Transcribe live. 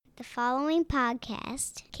The following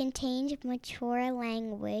podcast contains mature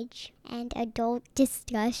language and adult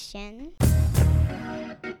discussion.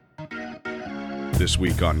 This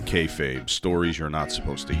week on Kayfabe, stories you're not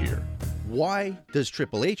supposed to hear. Why does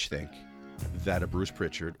Triple H think that a Bruce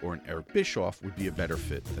Pritchard or an Eric Bischoff would be a better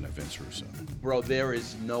fit than a Vince Russo? Bro, there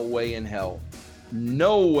is no way in hell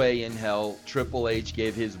Triple H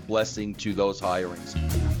gave his blessing to those hirings.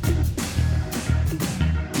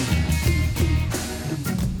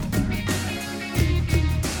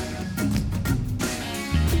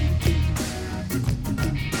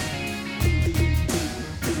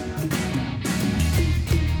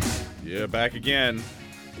 Yeah, back again.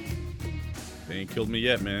 They ain't killed me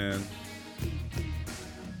yet, man.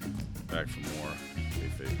 Back for more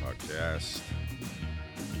Kayfabe podcast.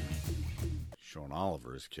 Sean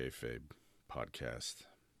Oliver's Kayfabe podcast.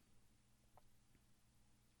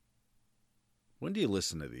 When do you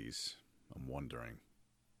listen to these? I'm wondering.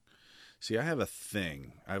 See, I have a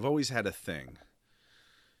thing. I've always had a thing.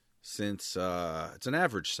 Since, it's an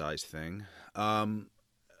average size thing.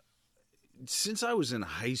 Since I was in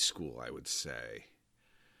high school, I would say,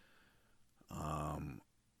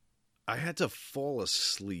 I had to fall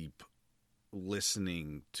asleep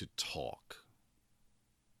listening to talk.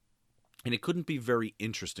 And it couldn't be very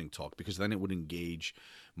interesting talk because then it would engage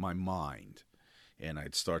my mind. And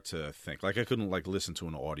I'd start to think. Like I couldn't listen to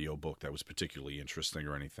an audiobook that was particularly interesting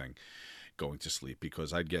or anything going to sleep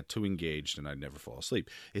because I'd get too engaged and I'd never fall asleep.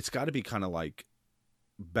 It's got to be kind of like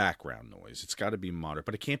background noise. It's got to be moderate,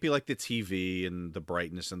 but it can't be like the TV and the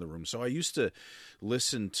brightness in the room. So I used to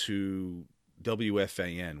listen to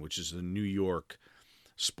WFAN, which is the New York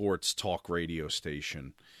sports talk radio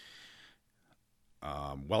station,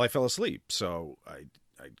 while I fell asleep. So I'd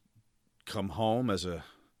come home as a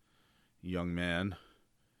young man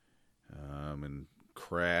and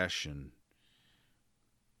crash and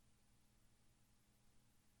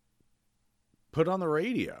put on the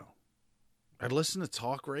radio. I'd listen to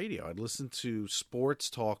talk radio. I'd listen to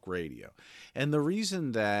sports talk radio. And the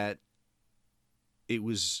reason that it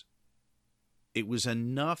was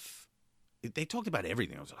enough, they talked about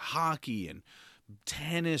everything. It was hockey and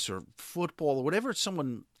tennis or football or whatever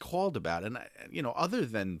someone called about. And, other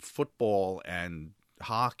than football and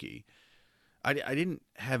hockey, I didn't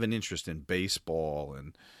have an interest in baseball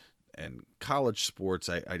and college sports.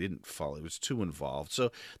 I didn't follow. It was too involved.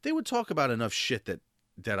 So they would talk about enough shit that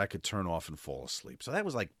I could turn off and fall asleep. So that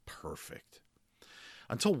was perfect.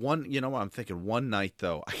 Until I'm thinking one night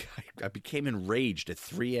though, I became enraged at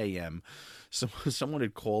 3 a.m. Someone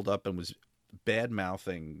had called up and was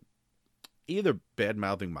either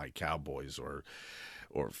bad-mouthing my Cowboys or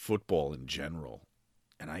football in general.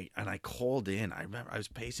 And I called in. I remember I was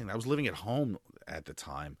pacing. I was living at home at the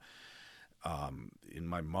time, in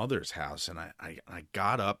my mother's house. And I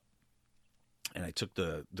got up. And I took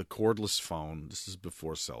the cordless phone. This is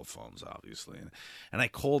before cell phones, obviously. And I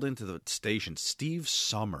called into the station. Steve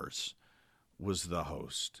Summers was the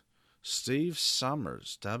host. Steve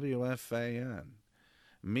Summers, WFAN.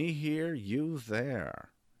 Me here, you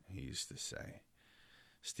there, he used to say.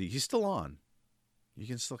 Steve, he's still on. You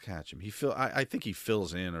can still catch him. I think he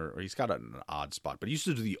fills in or he's got an odd spot. But he used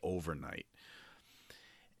to do the overnight.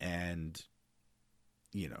 And,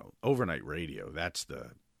 overnight radio, that's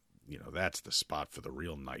the spot for the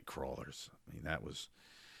real night crawlers. I mean, that was,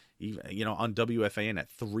 on WFAN at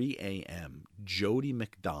 3 a.m., Jody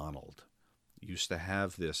McDonald used to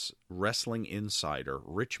have this wrestling insider,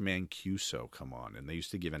 Rich Mancuso, come on. And they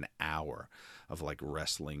used to give an hour of,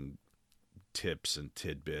 wrestling tips and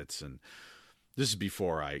tidbits. And this is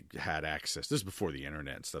before I had access. This is before the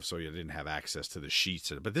internet and stuff, so you didn't have access to the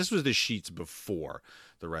sheets. But this was the sheets before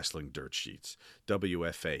the wrestling dirt sheets.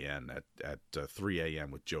 WFAN at 3 a.m.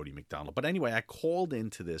 with Jody McDonald. But anyway, I called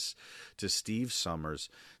into this to Steve Summers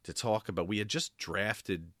to talk about. We had just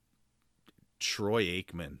drafted Troy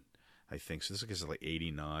Aikman, I think. So this is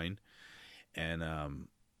 89. And I'm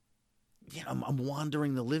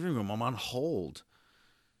wandering the living room. I'm on hold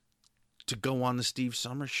to go on the Steve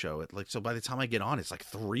Summers show. So by the time I get on, it's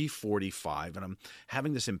 3:45, and I'm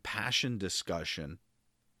having this impassioned discussion.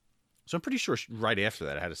 So I'm pretty sure right after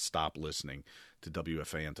that I had to stop listening to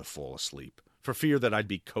WFAN to fall asleep for fear that I'd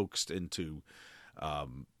be coaxed into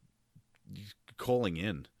calling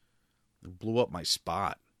in. It blew up my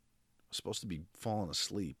spot. I was supposed to be falling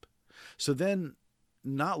asleep. So then,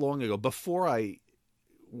 not long ago, before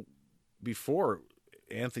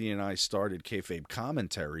Anthony and I started Kayfabe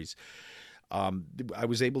commentaries, I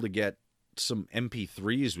was able to get some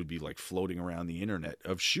MP3s would be floating around the internet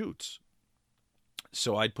of shoots.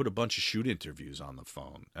 So I'd put a bunch of shoot interviews on the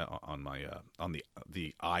phone, on my on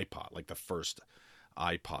the iPod, the first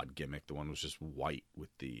iPod gimmick. The one was just white with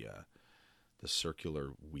the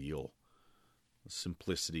circular wheel.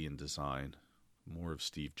 Simplicity in design. More of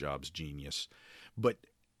Steve Jobs' genius. But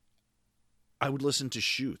I would listen to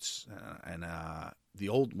shoots. And the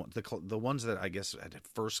old ones, the ones that I guess had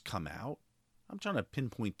first come out. I'm trying to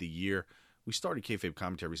pinpoint the year. We started Kayfabe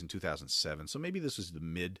Commentaries in 2007. So maybe this was the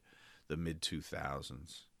mid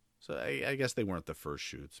 2000s. So I guess they weren't the first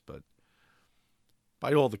shoots, but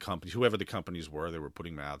by all the companies, whoever the companies were, they were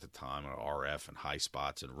putting them out at the time. RF and High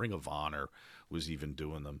Spots and Ring of Honor was even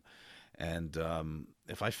doing them. And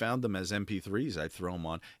if I found them as MP3s, I'd throw them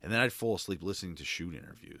on. And then I'd fall asleep listening to shoot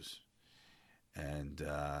interviews. And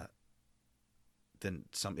then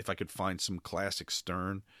if I could find some classic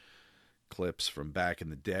Stern clips from back in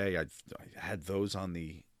the day, I had those on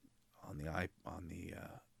the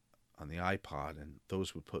iPod, and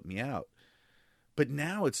those would put me out. But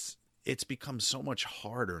now it's become so much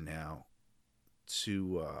harder now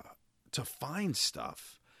to find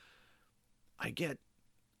stuff. I get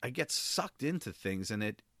sucked into things, and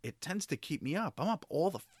it tends to keep me up. I'm up all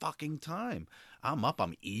the fucking time. I'm up.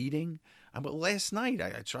 I'm eating. Last night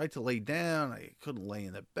I tried to lay down. I couldn't lay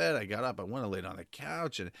in the bed. I got up. I went and laid on the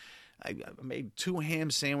couch, and I made 2 ham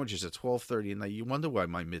sandwiches at 12:30. And you wonder why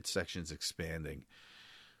my midsection's expanding,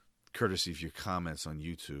 courtesy of your comments on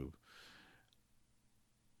YouTube.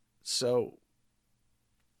 So,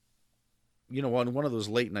 on one of those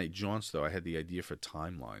late night jaunts, though, I had the idea for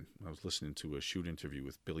Timeline. I was listening to a shoot interview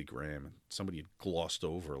with Billy Graham, and somebody had glossed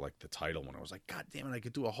over like the title when I was like, God damn it, I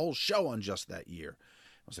could do a whole show on just that year.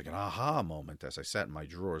 It was like an aha moment as I sat in my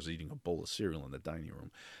drawers eating a bowl of cereal in the dining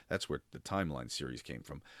room. That's where the Timeline series came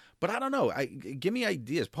from. But I don't know. Give me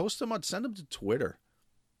ideas. Post them send them to Twitter.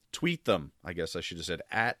 Tweet them, I guess I should have said,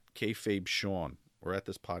 at Kayfabe Sean, or at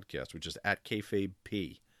this podcast, which is at Kayfabe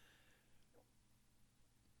P.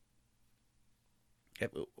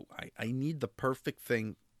 I need the perfect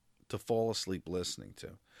thing to fall asleep listening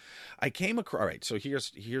to. I came across. All right, so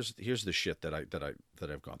here's the shit that I've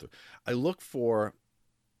gone through. I look for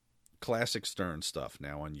classic Stern stuff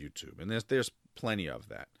now on YouTube, and there's plenty of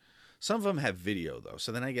that. Some of them have video though,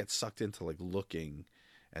 so then I get sucked into like looking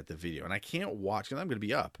at the video, and I can't watch because I'm going to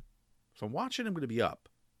be up. If I'm watching, I'm going to be up.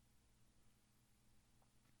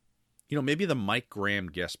 Maybe the Mike Graham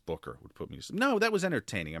guest booker would put me to sleep. No, that was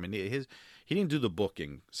entertaining. I mean, he didn't do the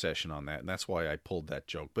booking session on that, and that's why I pulled that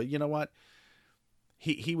joke. But you know what?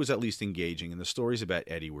 He was at least engaging, and the stories about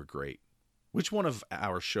Eddie were great. Which one of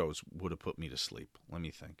our shows would have put me to sleep? Let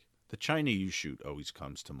me think. The China U shoot always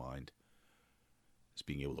comes to mind as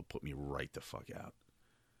being able to put me right the fuck out.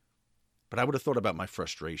 But I would have thought about my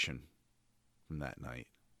frustration from that night.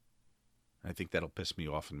 I think that'll piss me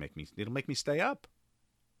off and it'll make me stay up.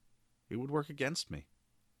 It would work against me.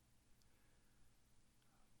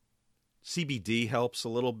 CBD helps a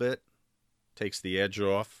little bit. Takes the edge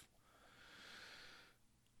off.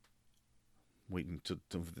 Waiting to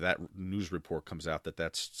that news report comes out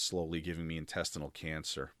that's slowly giving me intestinal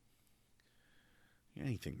cancer.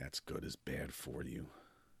 Anything that's good is bad for you.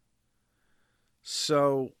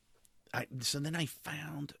 So then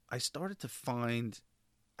I started to find,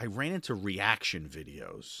 I ran into reaction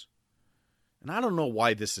videos. And I don't know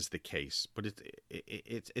why this is the case, but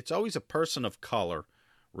it's always a person of color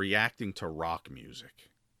reacting to rock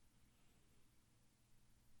music.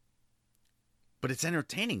 But it's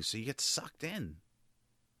entertaining, so you get sucked in.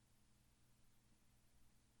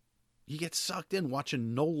 You get sucked in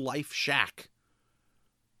watching No Life Shack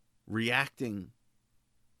reacting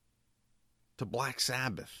to Black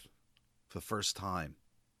Sabbath for the first time.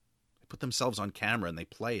 They put themselves on camera and they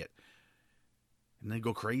play it. And they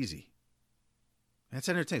go crazy. That's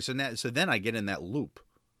entertaining. So then I get in that loop.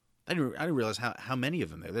 I didn't realize how many of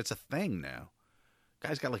them there. That's a thing now.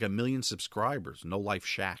 Guy's got like 1 million subscribers. No Life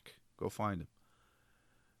Shack. Go find him.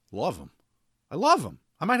 Love him. I love him.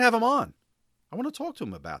 I might have him on. I want to talk to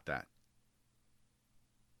him about that.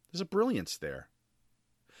 There's a brilliance there.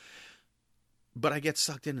 But I get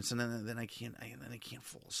sucked in, and then I can't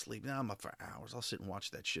fall asleep. Now I'm up for hours. I'll sit and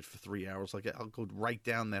watch that shit for 3 hours. Like I'll go right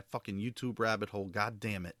down that fucking YouTube rabbit hole. God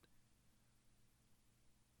damn it.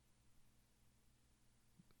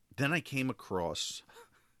 Then I came across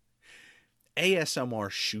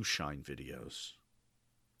ASMR shoe shine videos.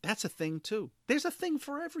 That's a thing too. There's a thing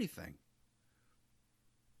for everything.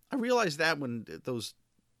 I realized that when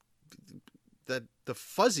the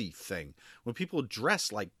fuzzy thing, when people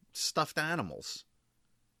dress like stuffed animals,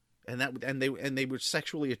 and they were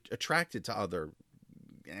sexually attracted to other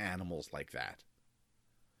animals like that.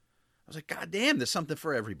 I was like, God damn, there's something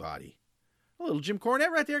for everybody. A little Jim Cornette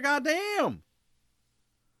right there, God damn.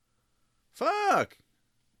 Fuck.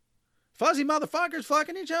 Fuzzy motherfuckers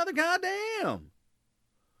fucking each other, goddamn.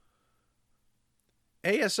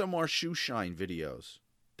 ASMR shoe shine videos.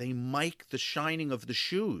 They mic the shining of the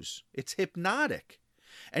shoes. It's hypnotic.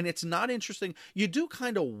 And it's not interesting. You do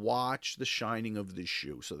kind of watch the shining of the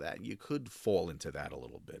shoe so that you could fall into that a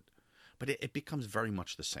little bit. But it becomes very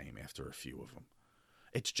much the same after a few of them.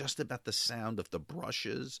 It's just about the sound of the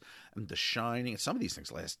brushes and the shining. Some of these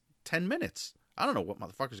things last 10 minutes. I don't know what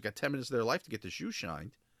motherfuckers got 10 minutes of their life to get the shoe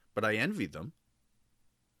shined, but I envy them.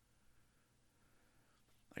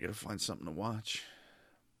 I got to find something to watch.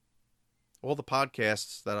 All the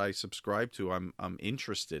podcasts that I subscribe to, I'm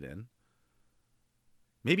interested in.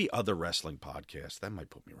 Maybe other wrestling podcasts. That might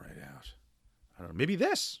put me right out. I don't know. Maybe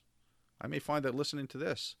this. I may find that listening to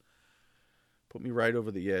this put me right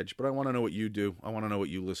over the edge. But I want to know what you do. I want to know what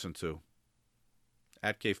you listen to.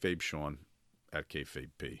 At kayfabe Sean. At kayfabe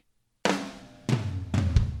P.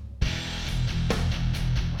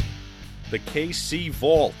 The KC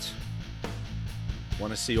Vault.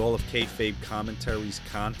 Want to see all of Kayfabe Commentary's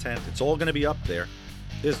content? It's all going to be up there.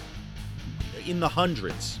 There's in the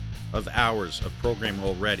hundreds of hours of programming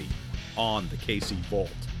already on the KC Vault.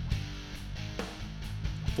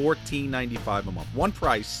 $14.95 a month. One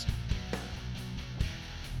price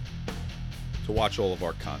to watch all of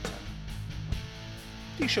our content.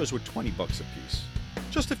 These shows were $20 a piece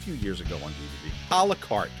just a few years ago on DVD. A la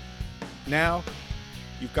carte. Now,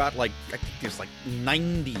 you've got I think there's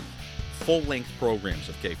 90 full-length programs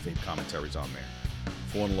of Kayfabe Commentaries on there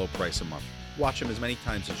for one low price a month. Watch them as many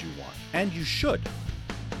times as you want. And you should.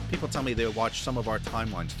 People tell me they watch some of our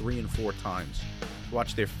timelines 3 and 4 times.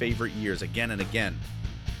 Watch their favorite years again and again.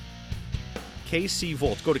 KC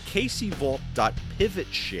Vault. Go to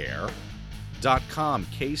kcvault.pivotshare.com.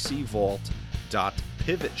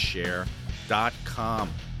 kcvault.pivotshare.com.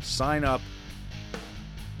 Sign up.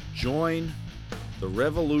 Join the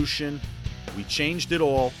revolution. We changed it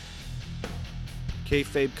all.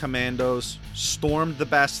 Kayfabe Commandos stormed the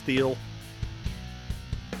Bastille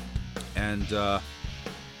and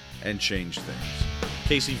changed things.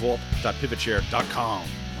 kcvault.pivotshare.com.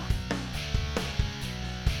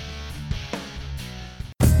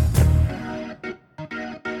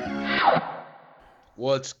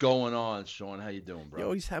 What's going on, Sean? How you doing, bro? You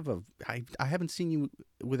always have I haven't seen you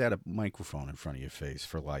without a microphone in front of your face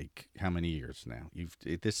for how many years now?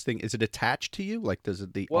 This thing, is it attached to you? Does it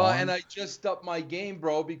arm? And I just upped my game,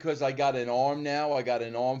 bro, because I got an arm now. I got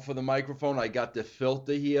an arm for the microphone. I got the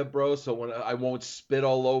filter here, bro, so when I won't spit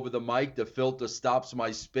all over the mic, the filter stops my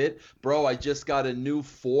spit. Bro, I just got a new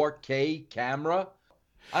 4K camera.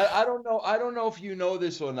 I don't know if you know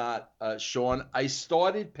this or not, Sean. I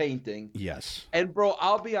started painting. Yes. And, bro,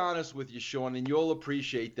 I'll be honest with you, Sean, and you'll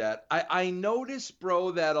appreciate that. I noticed,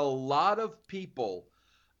 bro, that a lot of people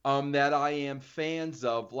that I am fans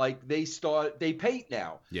of, they paint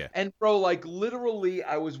now. Yeah. And, bro, literally,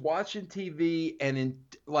 I was watching TV, and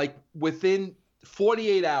within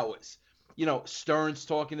 48 hours, Stern's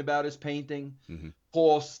talking about his painting. Mm-hmm.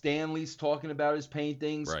 Paul Stanley's talking about his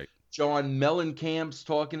paintings. Right. John Mellencamp's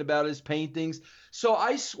talking about his paintings. So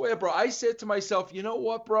I swear, bro, I said to myself, you know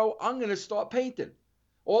what, bro? I'm going to start painting.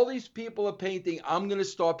 All these people are painting. I'm going to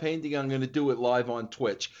start painting. I'm going to do it live on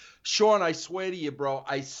Twitch. Sean, I swear to you, bro,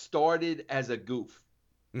 I started as a goof.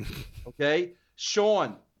 Okay?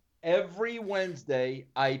 Sean, every Wednesday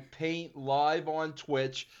I paint live on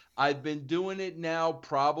Twitch. I've been doing it now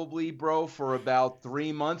probably, bro, for about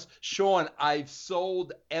 3 months. Sean, I've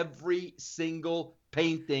sold every single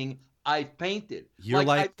painting I've painted. You're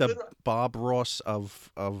like the Bob Ross of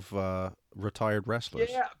retired wrestlers.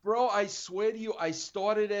 Yeah, bro, I swear to you, I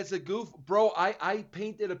started as a goof. Bro, I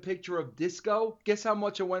painted a picture of Disco. Guess how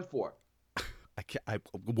much it went for?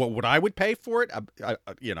 What I would pay for it?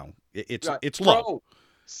 It's bro, low.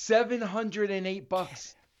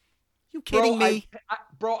 $708. You kidding me?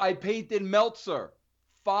 I painted Meltzer.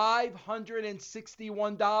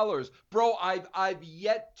 $561. Bro, I've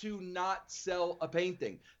yet to not sell a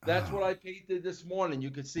painting. That's what I painted this morning.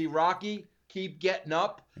 You can see Rocky keep getting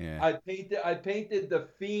up. Yeah. I painted the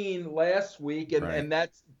Fiend last week, and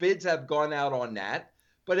that's bids have gone out on that.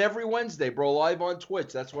 But every Wednesday, bro, live on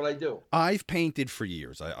Twitch. That's what I do. I've painted for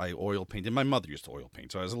years. I oil painted. My mother used to oil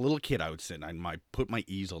paint. So as a little kid, I would sit and I put my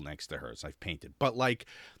easel next to hers. I've painted. But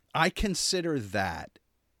I consider that,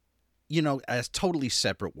 as totally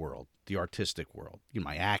separate world, the artistic world,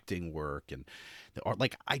 my acting work and the art.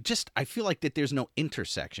 I feel like that there's no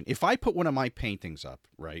intersection. If I put one of my paintings up,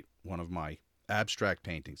 right, one of my abstract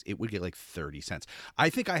paintings, it would get 30 cents. I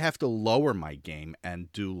think I have to lower my game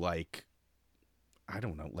and do I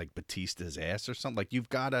don't know, Batista's ass or something. You've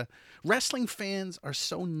got to, wrestling fans are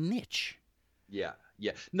so niche. Yeah.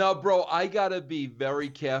 Yeah. No, bro, I gotta be very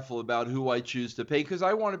careful about who I choose to paint because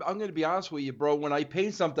I'm gonna be honest with you, bro. When I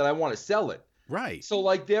paint something, I want to sell it. Right. So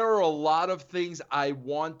like there are a lot of things I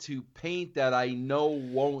want to paint that I know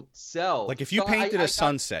won't sell. Like if you painted a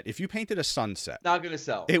sunset, not gonna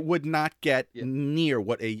sell. it would not get near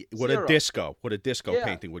what a disco Yeah.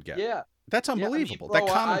 painting would get. Yeah. That's unbelievable. Bro, that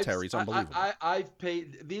commentary is unbelievable. I've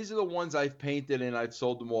painted. These are the ones I've painted, and I've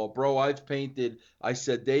sold them all, bro. I've painted. I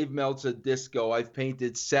said Dave Meltzer disco. I've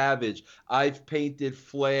painted Savage. I've painted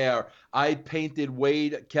Flair. I painted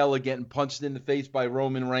Wade Keller getting punched in the face by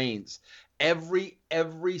Roman Reigns.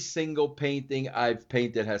 Every single painting I've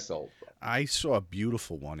painted has sold, bro. I saw a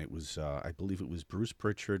beautiful one. It was, I believe it was Bruce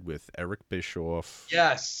Pritchard with Eric Bischoff.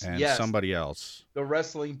 Yes, and yes. somebody else. The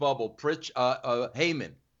wrestling bubble.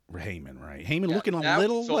 Heyman. Heyman, right? Heyman looking a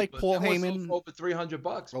little like Paul Heyman. Over $300,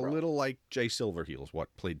 bro. A little like Jay Silverheels,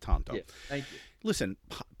 what played Tonto. Yeah, thank you. Listen,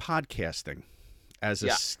 podcasting as a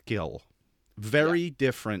skill, very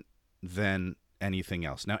different than anything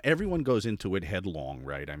else. Now, everyone goes into it headlong,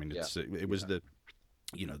 right? I mean, it was the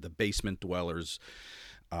basement dweller's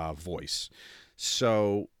voice.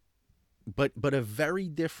 So, but a very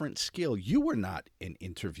different skill. You were not an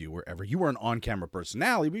interviewer ever. You were an on-camera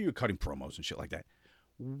personality, but you were cutting promos and shit like that.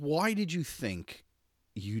 Why did you think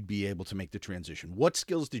you'd be able to make the transition? What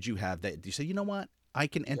skills did you have that you say, you know what? I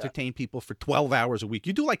can entertain people for 12 hours a week.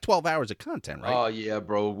 You do like 12 hours of content, right? Oh, yeah,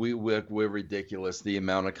 bro. We're ridiculous, the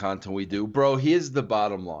amount of content we do. Bro, here's the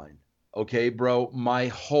bottom line. Okay, bro, my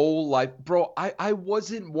whole life, bro, I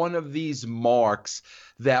wasn't one of these marks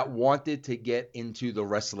that wanted to get into the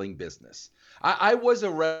wrestling business. I was a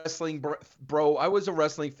wrestling bro. I was a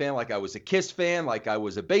wrestling fan, like I was a Kiss fan, like I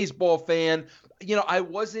was a baseball fan. I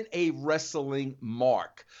wasn't a wrestling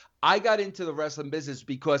mark. I got into the wrestling business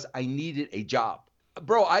because I needed a job.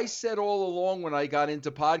 Bro, I said all along when I got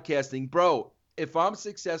into podcasting, bro, if I'm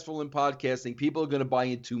successful in podcasting, people are going to buy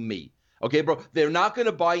into me. Okay, bro, they're not going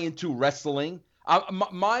to buy into wrestling.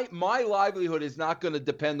 My livelihood is not going to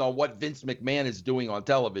depend on what Vince McMahon is doing on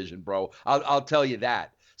television, bro. I'll tell you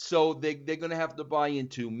that. So they're going to have to buy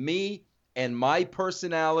into me and my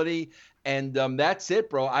personality. And that's it,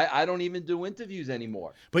 bro. I don't even do interviews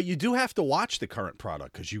anymore. But you do have to watch the current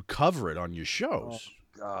product because you cover it on your shows.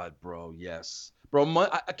 Oh, God, bro, yes. Bro,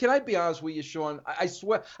 can I be honest with you, Sean? I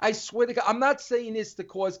swear to God, I'm not saying this to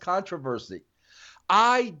cause controversy.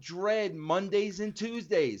 I dread Mondays and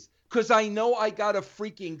Tuesdays because I know I got to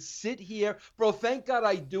freaking sit here. Bro, thank God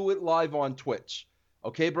I do it live on Twitch.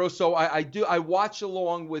 Okay, bro? So I watch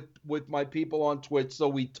along with my people on Twitch, so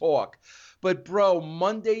we talk. But, bro,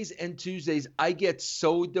 Mondays and Tuesdays, I get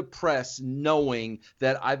so depressed knowing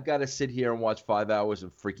that I've got to sit here and watch 5 hours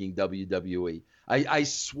of freaking WWE. I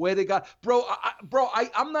swear to God. Bro,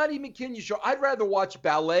 I'm not even kidding you, Sean. I'd rather watch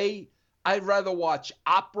ballet. I'd rather watch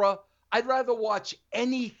opera. I'd rather watch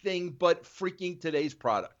anything but freaking today's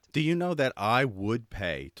product. Do you know that I would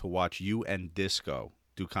pay to watch you and Disco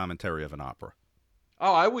do commentary of an opera?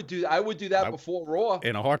 Oh, I would do that before Raw.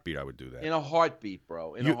 In a heartbeat, I would do that. In a heartbeat,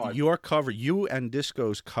 bro. In a heartbeat. You and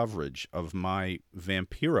Disco's coverage of my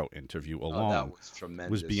Vampiro interview alone was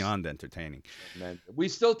tremendous. Was beyond entertaining. Tremendous. We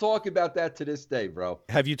still talk about that to this day, bro.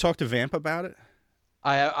 Have you talked to Vamp about it?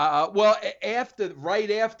 Well,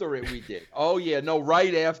 right after it we did. Oh yeah, no,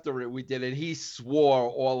 right after it we did, and he swore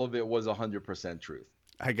all of it was 100% truth.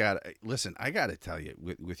 I got to tell you,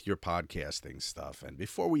 with your podcasting stuff, and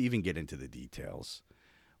before we even get into the details,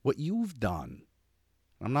 what you've done,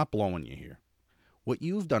 I'm not blowing you here. What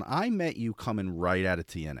you've done, I met you coming right out of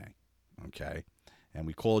TNA, okay? And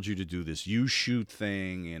we called you to do this You Shoot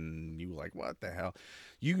thing, and you were like, what the hell?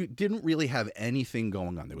 You didn't really have anything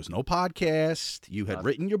going on. There was no podcast. You had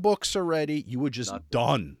written your books already. You were just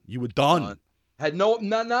done. You were done. Had not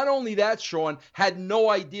only that, Sean, had no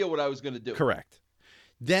idea what I was going to do. Correct.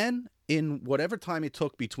 Then, in whatever time it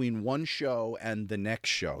took between one show and the next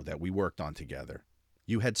show that we worked on together,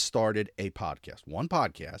 you had started a podcast, one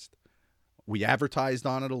podcast. We advertised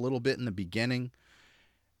on it a little bit in the beginning,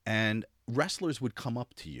 and wrestlers would come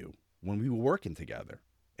up to you when we were working together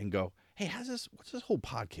and go, hey, what's this whole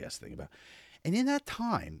podcast thing about? And in that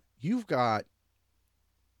time,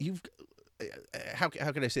 how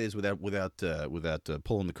can I say this without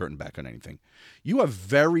pulling the curtain back on anything? You are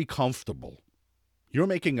very comfortable. You're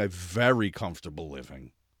making a very comfortable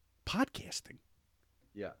living podcasting.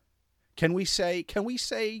 Yeah. Can we say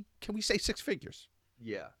 6 figures?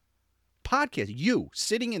 Yeah. Podcast. You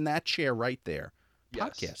sitting in that chair right there.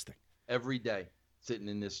 Podcasting. Yes. Every day, sitting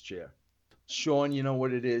in this chair. Sean, you know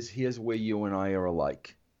what it is? Here's where you and I are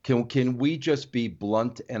alike. Can we just be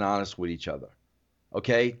blunt and honest with each other?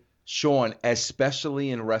 Okay? Sean,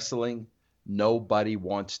 especially in wrestling, Nobody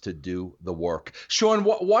wants to do the work. Sean,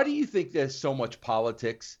 why do you think there's so much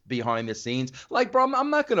politics behind the scenes? Like, bro, I'm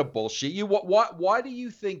not going to bullshit you. Why do you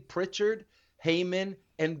think Pritchard, Heyman,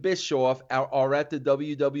 and Bischoff are at the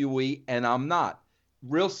WWE and I'm not?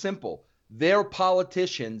 Real simple. They're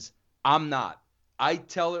politicians. I'm not. I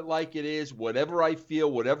tell it like it is. Whatever I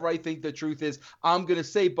feel, whatever I think the truth is, I'm going to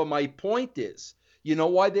say. But my point is, you know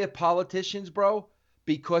why they're politicians, bro?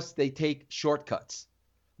 Because they take shortcuts.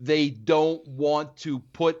 They don't want to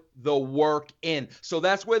put the work in. So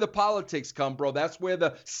that's where the politics come, bro. That's where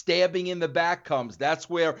the stabbing in the back comes. That's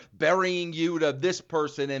where burying you to this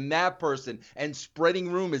person and that person and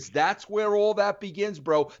spreading rumors. That's where all that begins,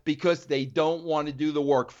 bro, because they don't want to do the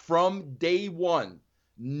work. From day one,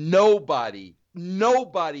 nobody,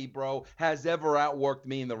 bro, has ever outworked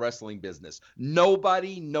me in the wrestling business.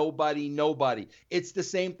 Nobody. It's the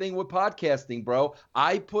same thing with podcasting, bro.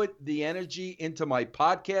 I put the energy into my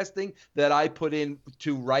podcasting that I put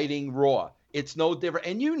into writing Raw. It's no different.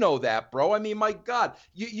 And you know that, bro. I mean, my God,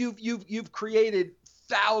 you've created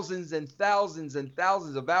thousands and thousands and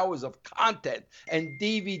thousands of hours of content and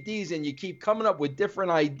DVDs, and you keep coming up with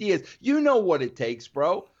different ideas. You know what it takes,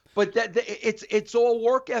 bro. But it's all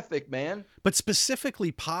work ethic, man. But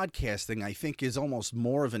specifically podcasting, I think, is almost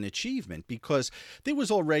more of an achievement because there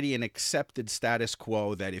was already an accepted status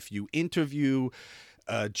quo that if you interview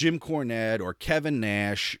Jim Cornette or Kevin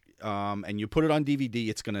Nash and you put it on DVD,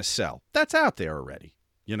 it's going to sell. That's out there already,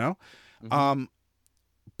 you know? Mm-hmm.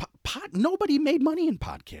 Nobody made money in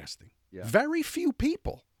podcasting. Yeah. Very few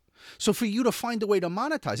people. So for you to find a way to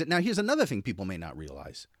monetize it. Now, here's another thing people may not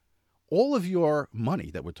realize. All of your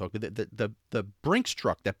money that we're talking, the Brinks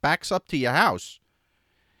truck that backs up to your house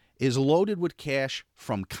is loaded with cash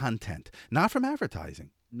from content, not from advertising.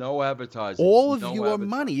 No advertising. All of your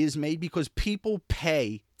money is made because people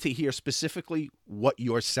pay to hear specifically what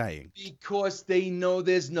you're saying. Because they know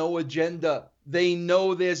there's no agenda. They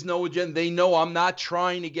know there's no agenda. They know I'm not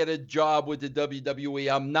trying to get a job with the WWE.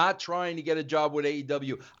 I'm not trying to get a job with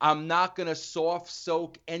AEW. I'm not going to soft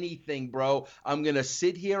soak anything, bro. I'm going to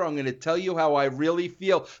sit here. I'm going to tell you how I really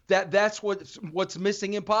feel. That's what's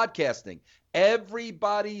missing in podcasting.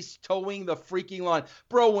 Everybody's towing the freaking line.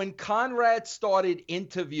 Bro, when Conrad started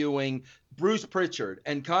interviewing Bruce Pritchard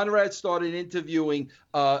and Conrad started interviewing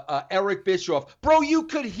Eric Bischoff, bro, you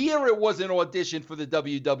could hear it was an audition for the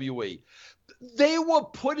WWE. They were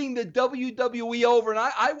putting the WWE over, and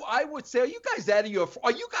I would say, are you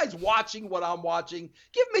guys watching what I'm watching?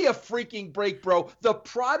 Give me a freaking break, bro. The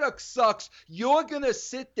product sucks. You're going to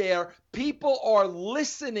sit there. People are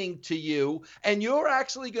listening to you, and you're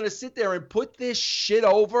actually going to sit there and put this shit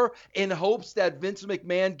over in hopes that Vince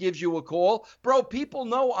McMahon gives you a call. Bro, people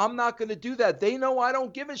know I'm not going to do that. They know I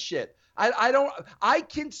don't give a shit. I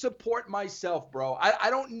can support myself, bro.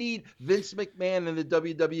 I don't need Vince McMahon and the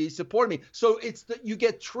WWE supporting me. So it's you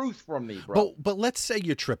get truth from me, bro. But let's say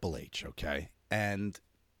you're Triple H, okay? And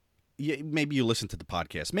maybe you listen to the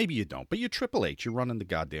podcast. Maybe you don't. But you're Triple H. You're running the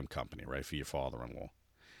goddamn company, right, for your father-in-law.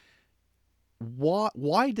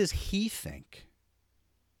 Why does he think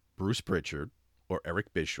Bruce Pritchard or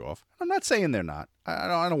Eric Bischoff, I'm not saying they're not.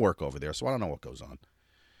 I don't work over there, so I don't know what goes on.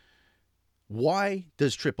 Why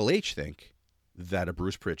does Triple H think that a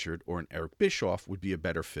Bruce Pritchard or an Eric Bischoff would be a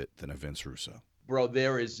better fit than a Vince Russo? Bro,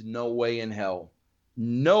 there is no way in hell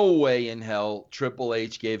Triple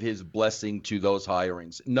H gave his blessing to those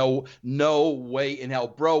hirings. No way in hell.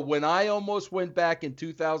 Bro, when I almost went back in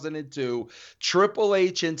 2002, Triple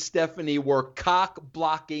H and Stephanie were cock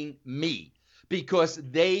blocking me. Because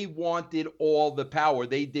they wanted all the power.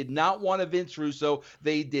 They did not want a Vince Russo.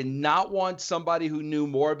 They did not want somebody who knew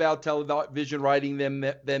more about television writing than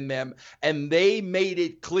them. And they made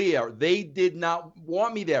it clear. They did not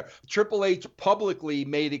want me there. Triple H publicly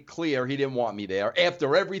made it clear he didn't want me there.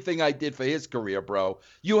 After everything I did for his career, bro.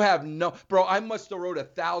 Bro, I must have wrote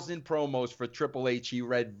 1,000 promos for Triple H. He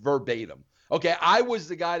read verbatim. Okay, I was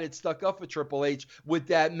the guy that stuck up for Triple H with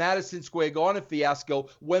that Madison Square Garden fiasco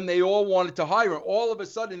when they all wanted to hire him. All of a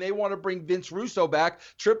sudden, they want to bring Vince Russo back.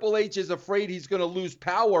 Triple H is afraid he's going to lose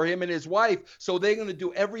power, him and his wife, so they're going to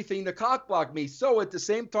do everything to cockblock me. So at the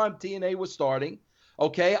same time TNA was starting,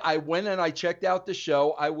 okay, I went and I checked out the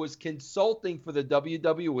show. I was consulting for the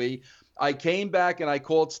WWE. I came back and I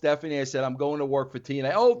called Stephanie. I said, I'm going to work for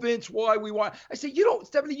TNA. Oh, Vince, why we want? I said,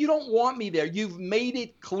 Stephanie, you don't want me there. You've made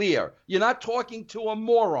it clear. You're not talking to a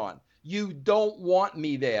moron. You don't want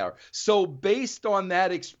me there. So based on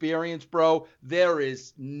that experience, bro, there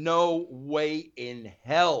is no way in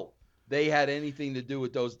hell they had anything to do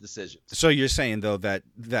with those decisions. So you're saying, though, that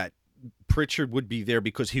Pritchard would be there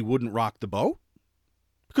because he wouldn't rock the boat?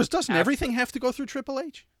 Because doesn't everything have to go through Triple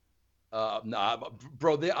H? Nah,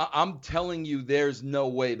 bro, I'm telling you, there's no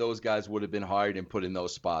way those guys would have been hired and put in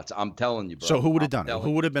those spots. I'm telling you, bro. So who would have I'm done it? telling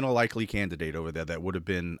Who would have been a likely candidate over there that would have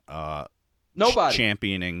been Nobody.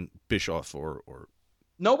 championing Bischoff or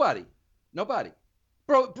Nobody.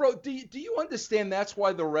 Bro, do you understand that's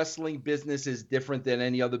why the wrestling business is different than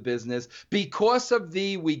any other business? Because of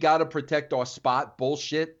the we got to protect our spot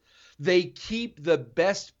bullshit, they keep the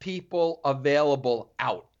best people available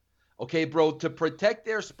out. Okay, bro, to protect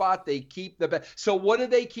their spot, they keep the best. So what do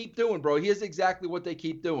they keep doing, bro? Here's exactly what they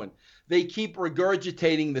keep doing. They keep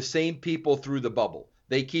regurgitating the same people through the bubble.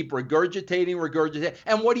 They keep regurgitating.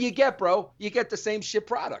 And what do you get, bro? You get the same shit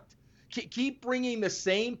product. Keep bringing the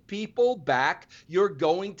same people back. You're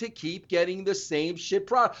going to keep getting the same shit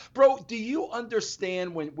product. Bro, do you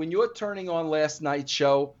understand when you're turning on last night's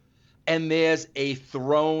show and there's a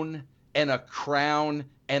throne and a crown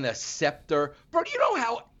and a scepter? Bro, do you know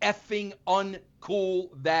how effing uncool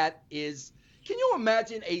that is? Can you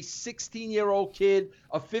imagine a 16-year-old kid,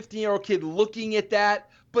 a 15-year-old kid looking at that?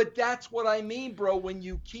 But that's what I mean, bro. When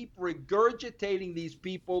you keep regurgitating these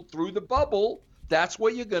people through the bubble, that's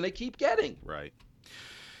what you're going to keep getting. Right.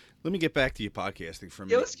 Let me get back to your podcasting for a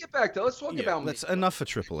minute. Yeah, let's get back to let's talk about that's me. enough for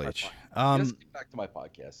Triple H. Let's get back to my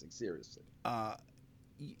podcasting, seriously.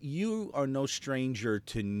 You are no stranger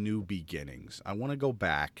to new beginnings. I want to go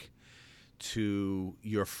back to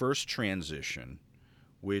your first transition,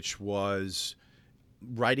 which was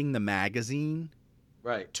writing the magazine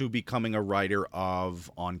Right. to becoming a writer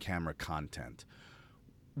of on-camera content.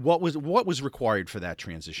 What was required for that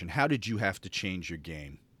transition? How did you have to change your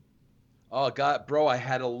game? Oh God, bro, I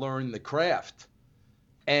had to learn the craft.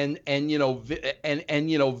 And you know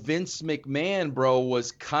Vince McMahon, bro,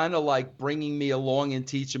 was kind of like bringing me along and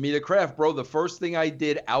teaching me the craft. Bro, the first thing I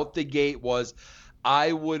did out the gate was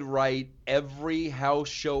I would write every house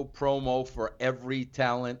show promo for every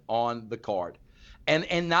talent on the card.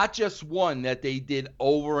 And not just one that they did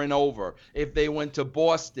over and over. If they went to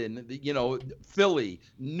Boston, Philly,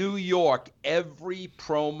 New York, every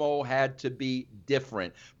promo had to be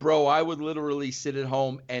different. Bro, I would literally sit at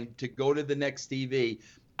home and to go to the next TV,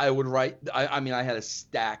 I would write, I had a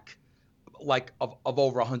stack like of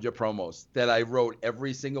over 100 promos that I wrote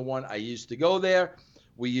every single one. I used to go there.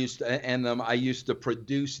 I used to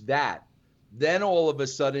produce that. Then all of a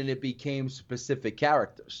sudden it became specific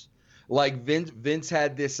characters. Like Vince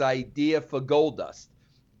had this idea for Goldust.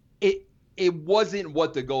 It wasn't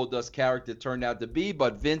what the Goldust character turned out to be,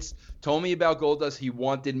 but Vince told me about Goldust. He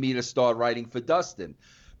wanted me to start writing for Dustin.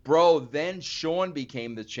 Bro, then Shawn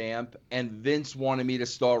became the champ, and Vince wanted me to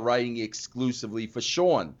start writing exclusively for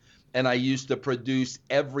Shawn. And I used to produce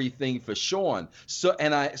everything for Shawn. So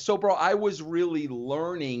bro, I was really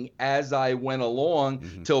learning as I went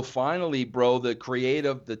along till finally, bro, the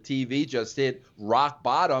TV just hit rock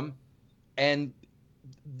bottom. And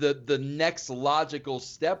the next logical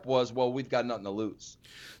step was, well, we've got nothing to lose.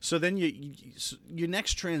 So then your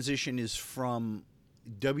next transition is from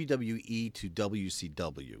WWE to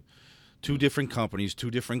WCW. Two different companies, two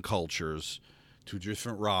different cultures, two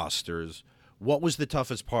different rosters. What was the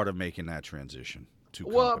toughest part of making that transition?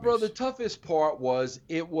 Well, bro, the toughest part was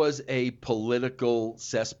it was a political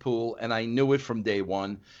cesspool, and I knew it from day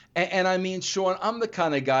one. And I mean, Shawn, I'm the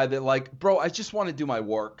kind of guy that, like, bro, I just want to do my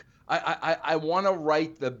work. I want to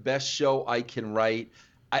write the best show I can write.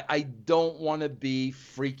 I don't want to be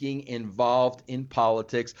freaking involved in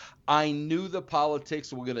politics. I knew the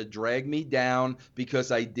politics were going to drag me down because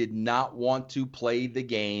I did not want to play the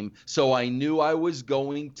game. So I knew I was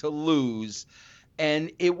going to lose. And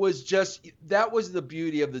it was just, that was the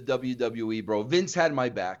beauty of the WWE, bro. Vince had my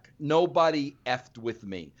back. Nobody effed with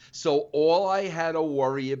me. So all I had to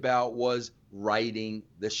worry about was writing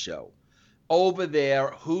the show. Over there,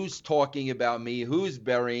 who's talking about me, who's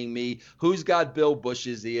burying me, who's got Bill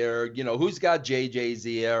Bush's ear, who's got JJ's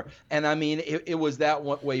ear. And I mean, it was that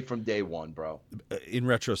way from day one, bro. In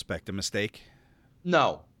retrospect, a mistake?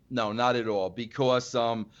 No, not at all. Because,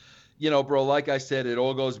 bro, like I said, it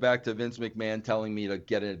all goes back to Vince McMahon telling me to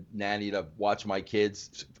get a nanny to watch my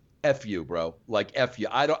kids. F you, bro. Like, F you.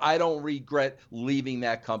 I don't regret leaving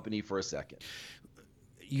that company for a second.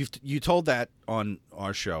 You told that on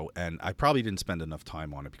our show, and I probably didn't spend enough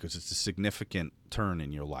time on it because it's a significant turn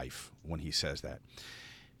in your life when he says that.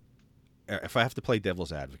 If I have to play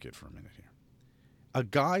devil's advocate for a minute here, a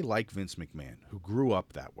guy like Vince McMahon, who grew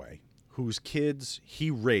up that way, whose kids he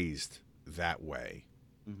raised that way,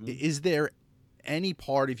 is there any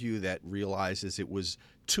part of you that realizes it was,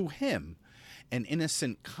 to him, an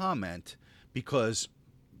innocent comment because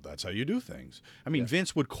that's how you do things? I mean,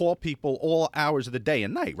 Vince would call people all hours of the day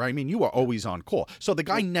and night, right? I mean, you were always on call. So the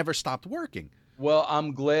guy never stopped working. Well,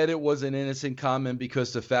 I'm glad it was an innocent comment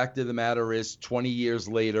because the fact of the matter is 20 years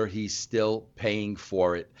later, he's still paying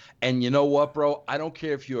for it. And you know what, bro? I don't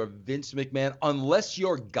care if you're Vince McMahon, unless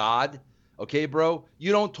you're God, okay, bro?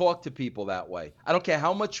 You don't talk to people that way. I don't care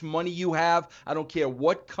how much money you have. I don't care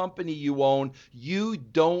what company you own. You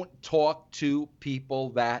don't talk to people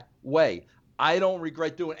that way. I don't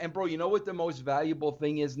regret doing it. And, bro, you know what the most valuable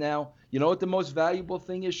thing is now? You know what the most valuable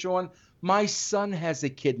thing is, Sean? My son has a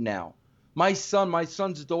kid now. My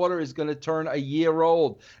son's daughter is going to turn a year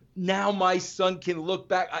old. Now my son can look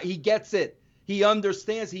back. He gets it. He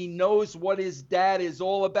understands. He knows what his dad is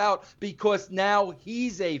all about because now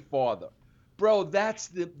he's a father. Bro, that's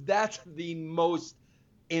the most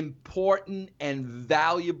important and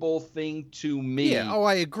valuable thing to me. Yeah,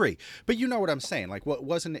 I agree. But you know what I'm saying? Like, what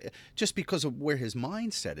wasn't it just because of where his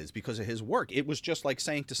mindset is, because of his work? It was just like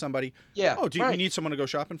saying to somebody, yeah, "Oh, do you need someone to go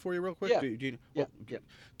shopping for you real quick?" Yeah.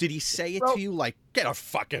 Did he say it Bro, to you like, "Get a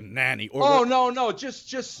fucking nanny"? Or no, just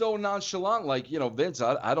so nonchalant, like, Vince,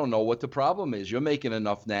 I don't know what the problem is. You're making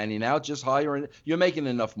enough nanny now, you're making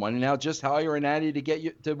enough money now, just hire a nanny to get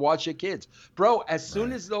you to watch your kids. Bro, as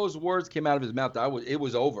soon as those words came out of his mouth, it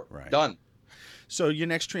was over. Right. Done. So your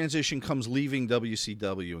next transition comes leaving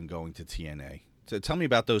WCW and going to TNA. So tell me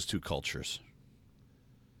about those two cultures.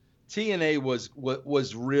 TNA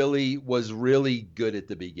was really good at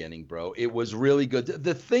the beginning, bro. It was really good.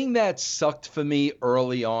 The thing that sucked for me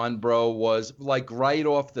early on, bro, was like right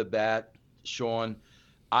off the bat, Sean,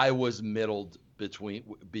 I was middled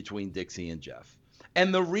between Dixie and Jeff.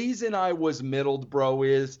 And the reason I was middled, bro,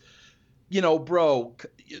 is, bro,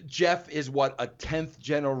 Jeff is what, a 10th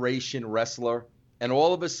generation wrestler, and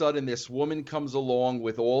all of a sudden this woman comes along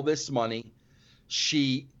with all this money.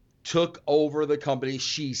 She took over the company.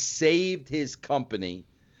 She saved his company.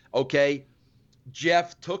 Okay.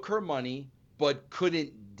 Jeff took her money, but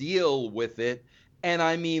couldn't deal with it. And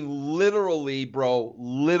I mean, literally, bro,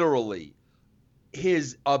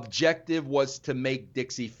 his objective was to make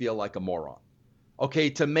Dixie feel like a moron.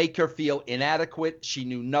 Okay, to make her feel inadequate. She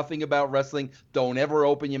knew nothing about wrestling. Don't ever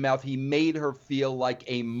open your mouth. He made her feel like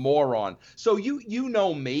a moron. So you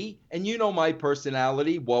know me, and you know my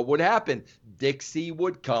personality. What would happen? Dixie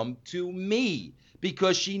would come to me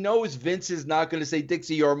because she knows Vince is not going to say,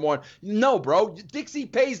 Dixie, you're a moron. No, bro. Dixie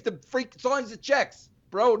pays the signs the checks.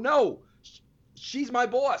 Bro, no. She's my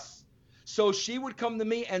boss. So she would come to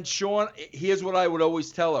me, and Sean, here's what I would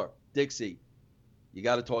always tell her. Dixie, you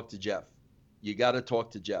got to talk to Jeff. You got to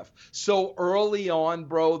talk to Jeff. So early on,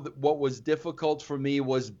 bro, what was difficult for me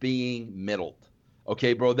was being middled.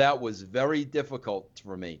 Okay, bro, that was very difficult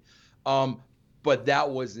for me. But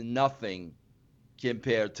that was nothing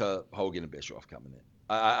compared to Hogan and Bischoff coming in.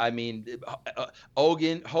 I mean,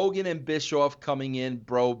 Hogan and Bischoff coming in,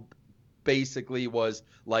 bro, basically was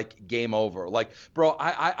like game over. Like, bro,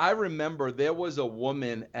 I remember there was a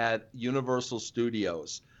woman at Universal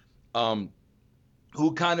Studios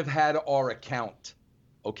who kind of had our account,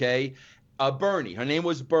 okay? Bernie. Her name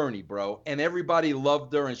was Bernie, bro. And everybody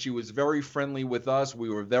loved her, and she was very friendly with us. We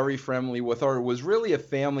were very friendly with her. It was really a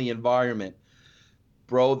family environment.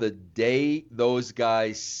 Bro, the day those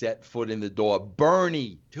guys set foot in the door,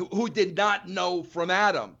 Bernie, who did not know from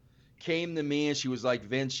Adam, came to me and she was like,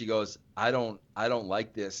 Vince, she goes, I don't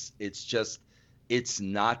like this. It's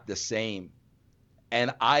not the same.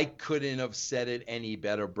 And I couldn't have said it any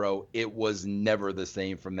better, bro. It was never the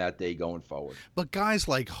same from that day going forward. But guys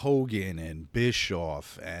like Hogan and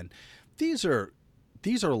Bischoff, and these are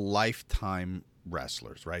lifetime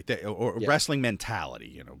wrestlers, right? Wrestling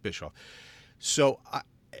mentality, Bischoff. So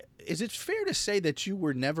is it fair to say that you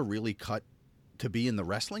were never really cut to be in the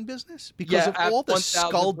wrestling business because of all the 1000%.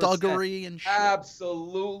 Skullduggery and shit?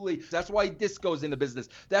 Absolutely. That's why Disco's in the business.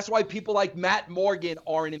 That's why people like Matt Morgan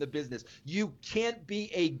aren't in the business. You can't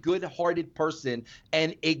be a good-hearted person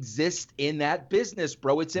and exist in that business,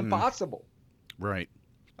 bro. It's impossible. Right.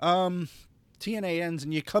 TNA ends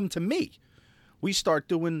and you come to me. We start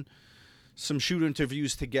doing some shoot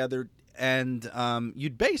interviews together, and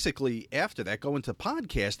you'd basically, after that, go into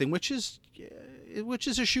podcasting, which is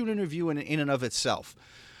a shoot interview in and of itself.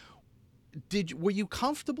 Were you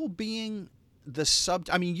comfortable being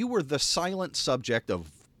you were the silent subject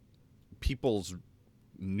of people's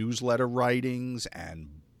newsletter writings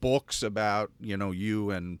and books about, you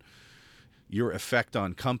and your effect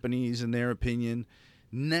on companies and their opinion.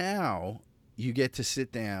 Now you get to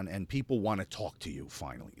sit down and people want to talk to you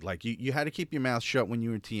finally. Like you had to keep your mouth shut when you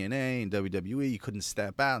were in TNA and WWE. You couldn't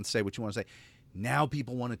step out and say what you want to say. Now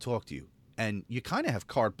people want to talk to you. And you kind of have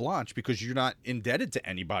carte blanche because you're not indebted to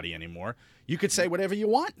anybody anymore. You could say whatever you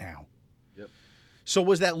want now. Yep. So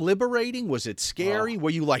was that liberating? Was it scary?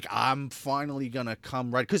 Were you like, I'm finally going to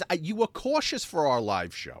come right? Because you were cautious for our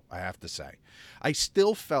live show, I have to say. I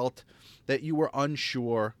still felt that you were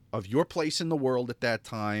unsure of your place in the world at that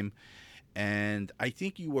time, and I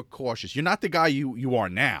think you were cautious. You're not the guy you are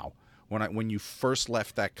now. When you first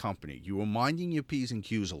left that company, you were minding your P's and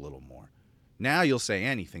Q's a little more. Now you'll say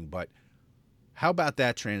anything, but how about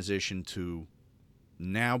that transition to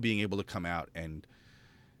now being able to come out and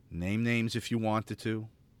name names if you wanted to?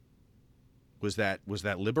 Was that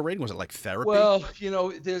liberating? Was it like therapy? Well,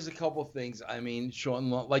 there's a couple things. I mean,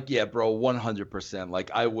 Sean, like, yeah, bro, 100%.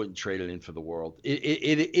 Like, I wouldn't trade it in for the world.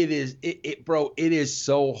 Bro, it is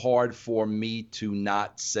so hard for me to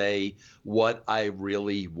not say what I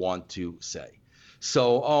really want to say.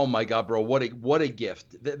 So, oh my God, bro, what a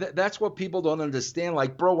gift. That's what people don't understand.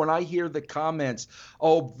 Like, bro, when I hear the comments,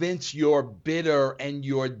 oh, Vince, you're bitter and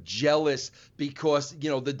you're jealous because, the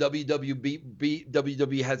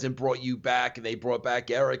WWE hasn't brought you back and they brought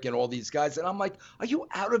back Eric and all these guys. And I'm like, are you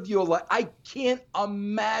out of your life? I can't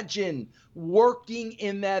imagine working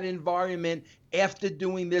in that environment after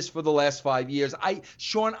doing this for the last 5 years.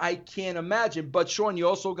 Sean, I can't imagine. But Sean, you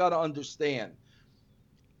also got to understand,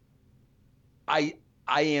 I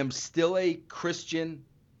am still a Christian,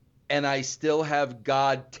 and I still have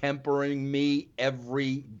God tempering me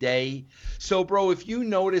every day. So, bro, if you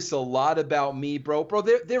notice a lot about me, bro,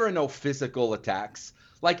 there are no physical attacks.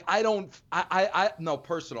 Like, I don't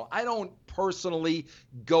personally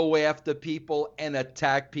go after people and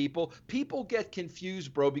attack people. People get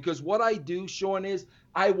confused, bro, because what I do, Sean, is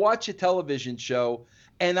I watch a television show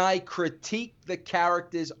and I critique the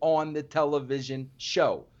characters on the television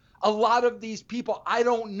show. A lot of these people, I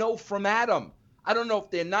don't know from Adam. I don't know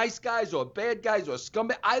if they're nice guys or bad guys or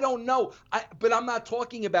scumbag. I don't know. But I'm not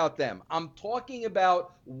talking about them. I'm talking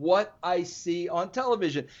about what I see on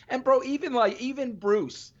television. And bro, even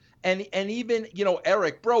Bruce and even,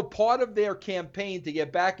 Eric, bro, part of their campaign to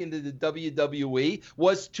get back into the WWE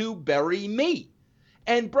was to bury me.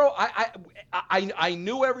 And bro, I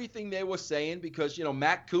knew everything they were saying because,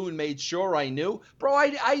 Matt Coon made sure I knew. Bro,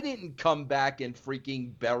 I didn't come back and freaking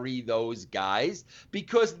bury those guys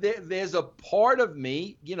because there's a part of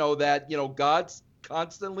me, that, God's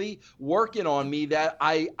constantly working on me that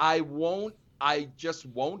I just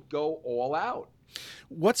won't go all out.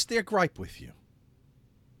 What's their gripe with you?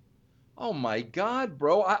 Oh my God,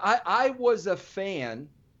 bro. I was a fan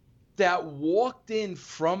that walked in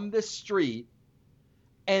from the street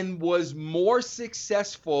and was more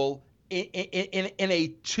successful in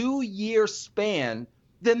a 2-year span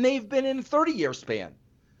than they've been in a 30-year span.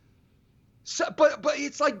 So, but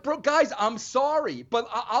it's like, bro, guys, I'm sorry, but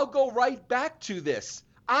I'll go right back to this.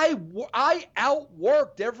 I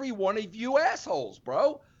outworked every one of you assholes,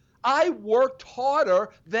 bro. I worked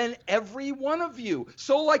harder than every one of you.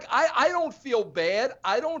 So, like, I don't feel bad.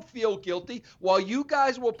 I don't feel guilty. While you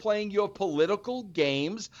guys were playing your political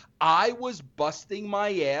games, I was busting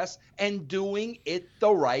my ass and doing it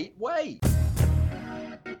the right way.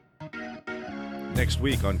 Next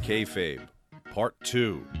week on Kayfabe, Part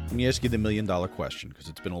 2. Let me ask you the $1 million question, because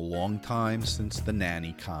it's been a long time since the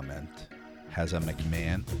nanny comment. Has a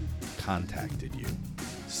McMahon contacted you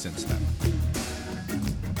since then?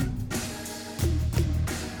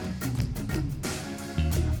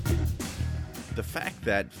 The fact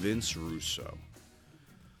that Vince Russo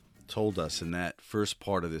told us in that first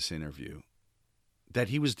part of this interview that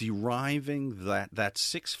he was deriving that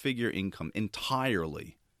six-figure income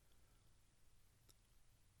entirely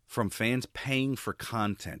from fans paying for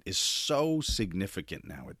content is so significant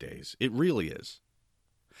nowadays. It really is.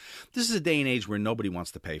 This is a day and age where nobody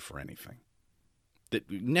wants to pay for anything. That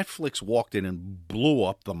Netflix walked in and blew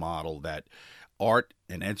up the model that art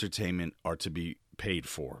and entertainment are to be paid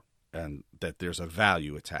for, and that there's a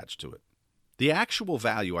value attached to it. The actual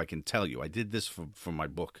value, I can tell you, I did this for my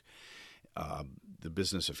book, The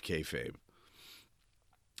Business of Kayfabe.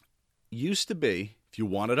 Used to be, if you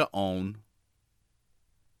wanted to own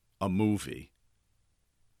a movie,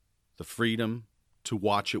 the freedom to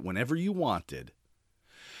watch it whenever you wanted,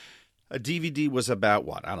 a DVD was about,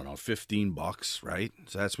 what, I don't know, $15, right?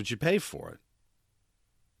 So that's what you pay for it.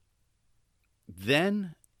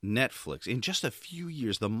 Then Netflix, in just a few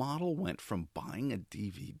years, the model went from buying a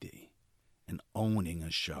DVD and owning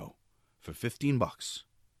a show for $15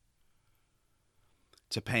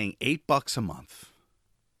 to paying $8 a month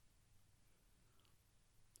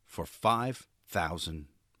for 5,000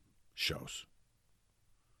 shows.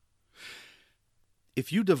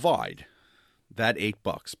 If you divide that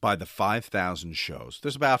 $8 by the 5,000 shows,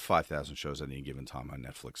 there's about 5,000 shows at any given time on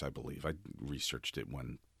Netflix, I believe. I researched it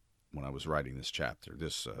when when I was writing this chapter,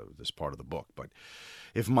 this part of the book. But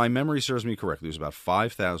if my memory serves me correctly, there's about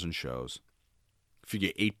 5,000 shows. If you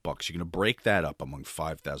get $8, you're going to break that up among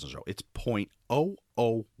 5,000 shows. It's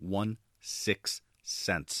 0.0016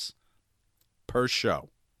 cents per show.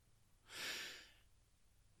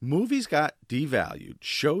 Movies got devalued.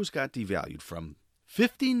 Shows got devalued from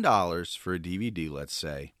 $15 for a DVD, let's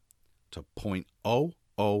say, to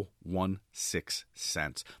 0.0016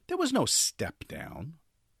 cents. There was no step down.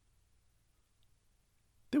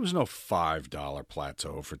 There was no $5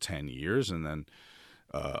 plateau for 10 years and then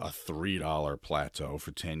a $3 plateau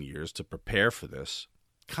for 10 years to prepare for this.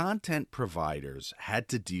 Content providers had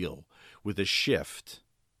to deal with a shift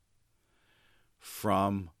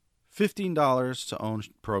from $15 to own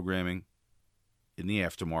programming in the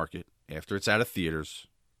aftermarket, after it's out of theaters,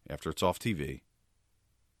 after it's off TV,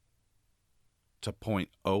 to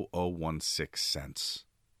 0.0016 cents.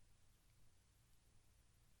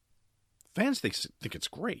 Fans think it's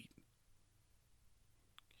great.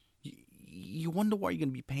 You wonder why you're going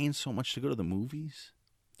to be paying so much to go to the movies?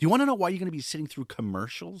 Do you want to know why you're going to be sitting through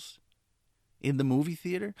commercials in the movie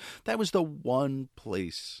theater? That was the one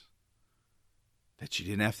place that you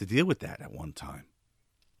didn't have to deal with that at one time.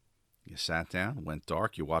 You sat down, went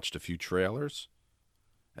dark, you watched a few trailers,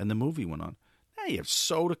 and the movie went on. Now you have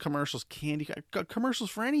soda commercials, candy commercials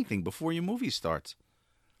for anything before your movie starts.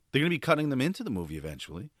 They're going to be cutting them into the movie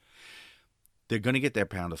eventually. They're going to get their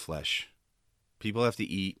pound of flesh. People have to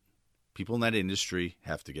eat. People in that industry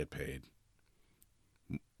have to get paid.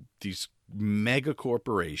 These mega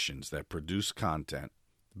corporations that produce content,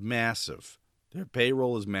 massive. Their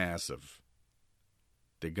payroll is massive.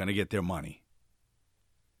 They're going to get their money.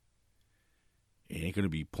 It ain't going to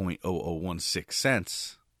be 0.0016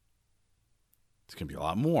 cents. It's going to be a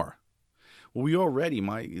lot more. Well, we already,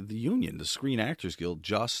 the union, the Screen Actors Guild,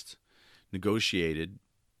 just negotiated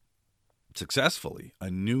successfully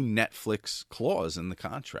a new Netflix clause in the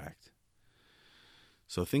contract.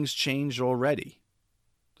 So things changed already,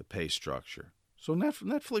 the pay structure. So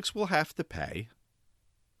Netflix will have to pay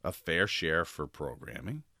a fair share for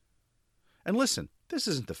programming. And listen, this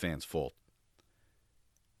isn't the fans' fault.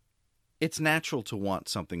 It's natural to want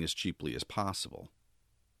something as cheaply as possible.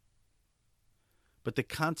 But the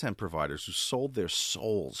content providers who sold their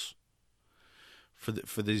souls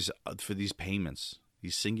for these payments,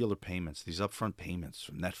 these singular payments, these upfront payments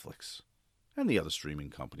from Netflix and the other streaming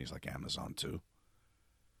companies like Amazon too.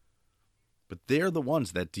 But they're the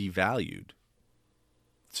ones that devalued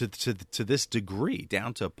to this degree,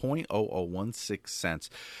 down to 0.0016 cents.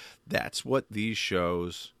 That's what these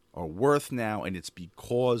shows are worth now, and it's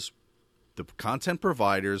because the content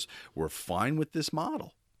providers were fine with this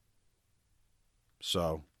model.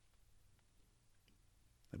 So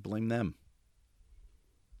I blame them.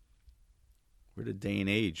 We're at a day and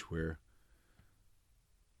age where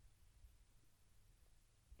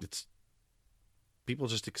it's people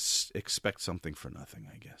just expect something for nothing,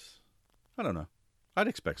 I guess. I don't know. I'd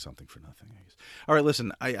expect something for nothing, I guess. All right,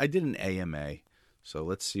 listen, I did an AMA, so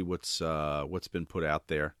let's see what's been put out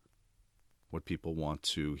there, what people want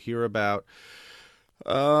to hear about.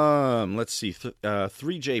 Let's see.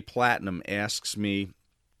 3J Platinum asks me,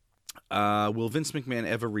 will Vince McMahon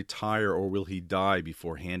ever retire or will he die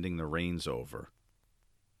before handing the reins over?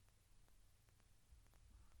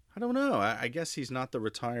 I don't know. I guess he's not the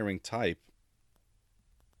retiring type.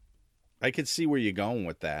 I could see where you're going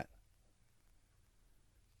with that.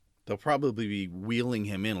 They'll probably be wheeling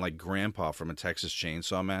him in like Grandpa from a Texas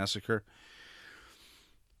Chainsaw Massacre.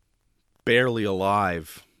 Barely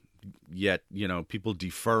alive, yet, people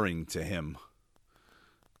deferring to him.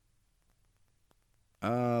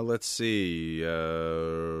 Let's see.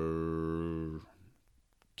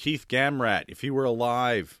 Keith Gamrat, if he were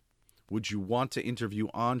alive, would you want to interview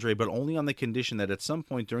Andre, but only on the condition that at some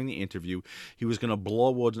point during the interview, he was going to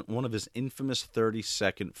blow one of his infamous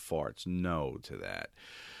 30-second farts? No to that.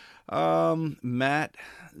 Matt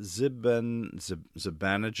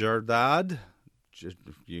Zibanejardad.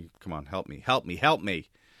 Come on, help me.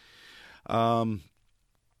 In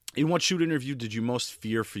what shoot interview did you most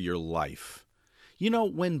fear for your life?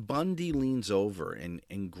 When Bundy leans over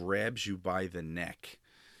and grabs you by the neck,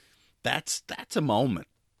 that's a moment.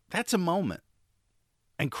 That's a moment.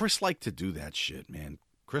 And Chris liked to do that shit, man.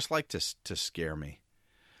 Chris liked to scare me.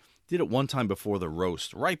 Did it one time before the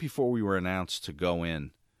roast, right before we were announced to go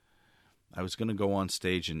in. I was going to go on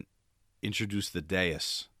stage and introduce the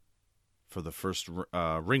dais for the first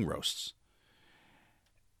ring roasts.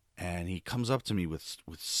 And he comes up to me with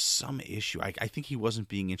some issue. I think he wasn't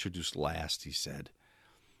being introduced last, he said.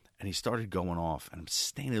 And he started going off. And I'm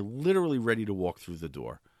standing there literally ready to walk through the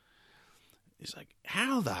door. He's like,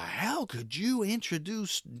 how the hell could you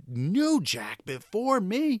introduce New Jack before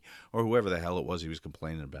me? Or whoever the hell it was he was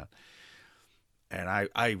complaining about. And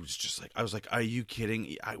I was just like, are you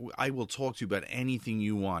kidding? I will talk to you about anything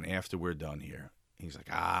you want after we're done here. He's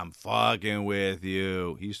like, I'm fucking with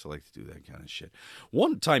you. He used to like to do that kind of shit.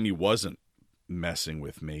 One time he wasn't messing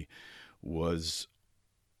with me was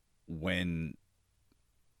when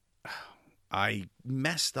I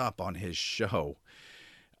messed up on his show,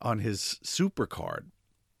 on his Supercard.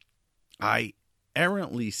 I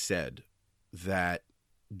errantly said that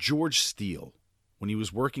George Steele, when he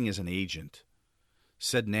was working as an agent,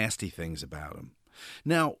 said nasty things about him.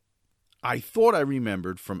 Now, I thought I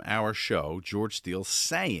remembered from our show George Steele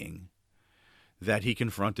saying that he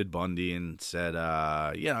confronted Bundy and said,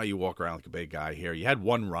 you walk around like a big guy here. You had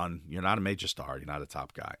one run. You're not a major star. You're not a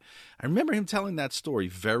top guy. I remember him telling that story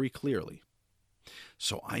very clearly.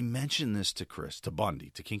 So I mentioned this to Bundy,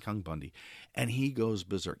 to King Kong Bundy, and he goes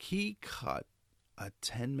berserk. He cut a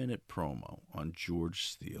 10-minute promo on George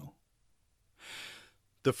Steele.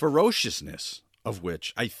 The ferociousness of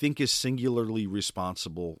which I think is singularly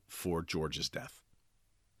responsible for George's death.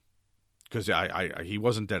 Because he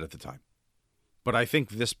wasn't dead at the time. But I think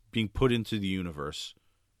this being put into the universe,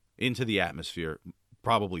 into the atmosphere,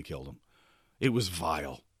 probably killed him. It was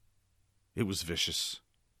vile. It was vicious.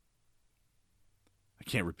 I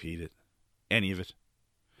can't repeat it, any of it.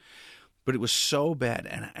 But it was so bad.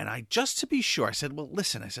 And I, just to be sure, I said, well,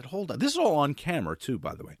 listen, I said, hold on. This is all on camera, too,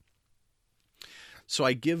 by the way. So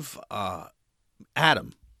I give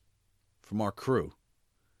Adam from our crew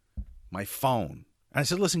my phone. And I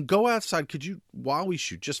said, listen, go outside. Could you, while we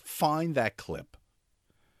shoot, just find that clip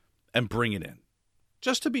and bring it in?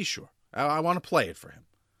 Just to be sure. I want to play it for him.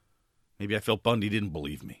 Maybe I felt Bundy didn't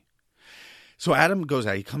believe me. So Adam goes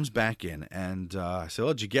out. He comes back in. And I said,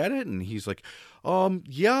 oh, did you get it? And he's like,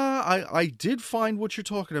 yeah, I did find what you're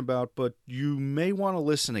talking about, but you may want to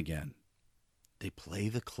listen again. They play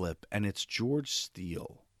the clip, and it's George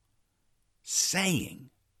Steele saying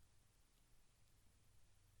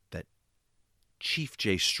that Chief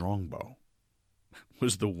Jay Strongbow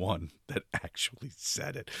was the one that actually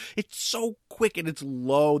said it. It's so quick and it's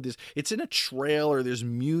low. It's in a trailer. There's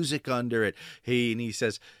music under it. He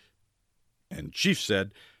says, and Chief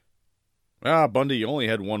said, Bundy, you only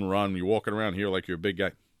had one run. You're walking around here like you're a big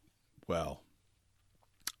guy. Well,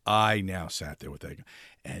 I now sat there with that guy.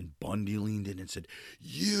 And Bundy leaned in and said,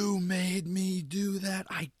 you made me do that?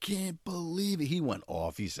 I can't believe it. He went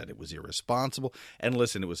off. He said it was irresponsible. And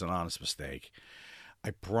listen, it was an honest mistake.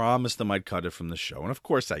 I promised him I'd cut it from the show. And of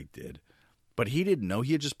course I did. But he didn't know.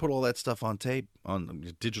 He had just put all that stuff on tape,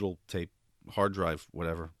 on digital tape, hard drive,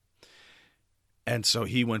 whatever. And so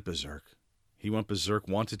he went berserk. He went berserk,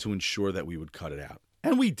 wanted to ensure that we would cut it out.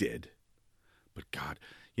 And we did. But God,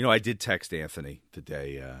 I did text Anthony the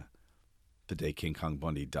day King Kong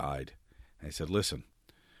Bundy died. And I said, listen,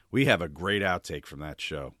 we have a great outtake from that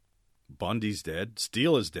show. Bundy's dead.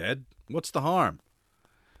 Steele is dead. What's the harm?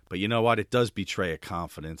 But you know what? It does betray a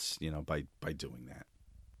confidence, by doing that.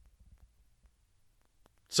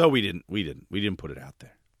 So we didn't put it out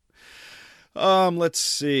there. Let's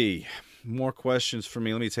see. More questions for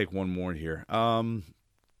me. Let me take one more here.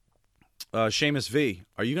 Seamus V,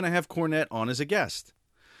 are you going to have Cornette on as a guest?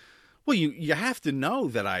 Well, you have to know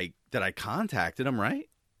that I contacted him, right?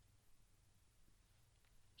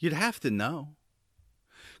 You'd have to know.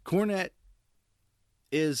 Cornette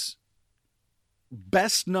is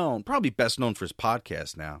probably best known for his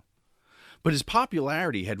podcast now. But his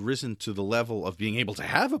popularity had risen to the level of being able to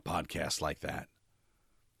have a podcast like that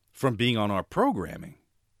from being on our programming.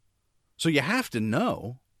 So you have to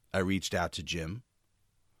know I reached out to Jim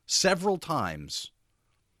several times,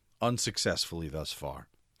 unsuccessfully thus far,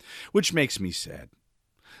 which makes me sad.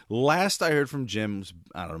 Last I heard from Jim was,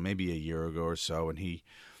 I don't know, maybe a year ago or so, and he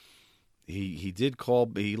did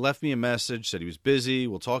call. He left me a message, said he was busy.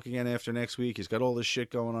 We'll talk again after next week. He's got all this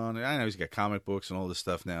shit going on. I know he's got comic books and all this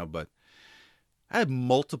stuff now, but I had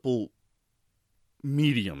multiple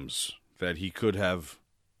mediums that he could have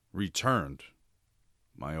returned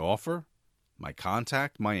my offer, my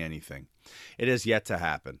contact, my anything. It has yet to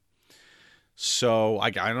happen. So,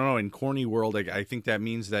 I don't know, in corny world, I think that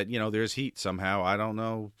means that, there's heat somehow. I don't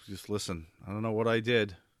know. Just listen, I don't know what I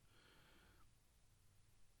did.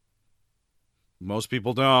 Most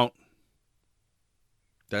people don't.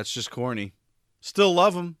 That's just corny. Still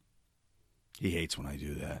love him. He hates when I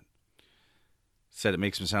do that. Said it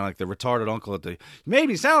makes me sound like the retarded uncle at the... You made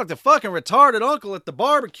me sound like the fucking retarded uncle at the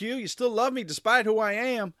barbecue. You still love me despite who I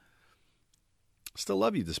am. Still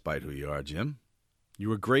love you despite who you are, Jim. You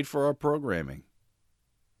were great for our programming.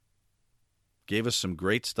 gave us some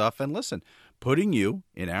great stuff. And listen, putting you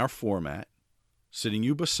in our format, sitting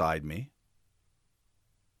you beside me,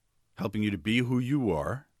 helping you to be who you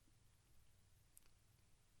are,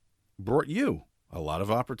 brought you a lot of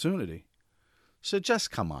opportunity. So just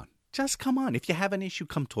come on. Just come on. If you have an issue,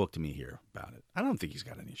 come talk to me here about it. I don't think he's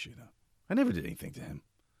got an issue, though. I never did anything to him.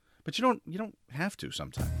 But you don't have to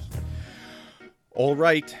sometimes. All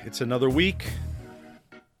right. It's another week.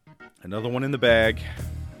 Another one in the bag.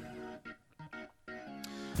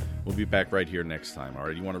 We'll be back right here next time. All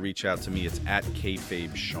right. You want to reach out to me? It's at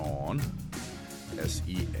Kayfabe Sean.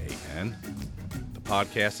 SEAN. The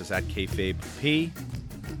podcast is at Kayfabe P.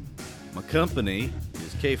 My company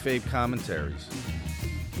is Kayfabe Commentaries.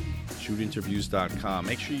 ShootInterviews.com.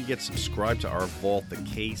 Make sure you get subscribed to our vault, the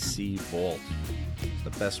KC Vault. It's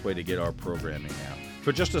the best way to get our programming out.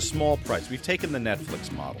 For just a small price. We've taken the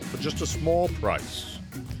Netflix model. For just a small price,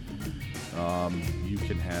 you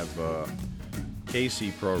can have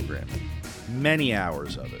KC programming. Many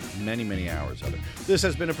hours of it. Many hours of it. This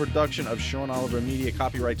has been a production of Sean Oliver Media.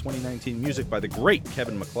 Copyright 2019. Music by the great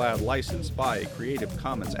Kevin MacLeod. Licensed by Creative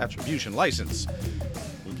Commons Attribution License.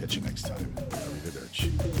 We'll catch you next time.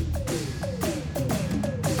 Arrivederci.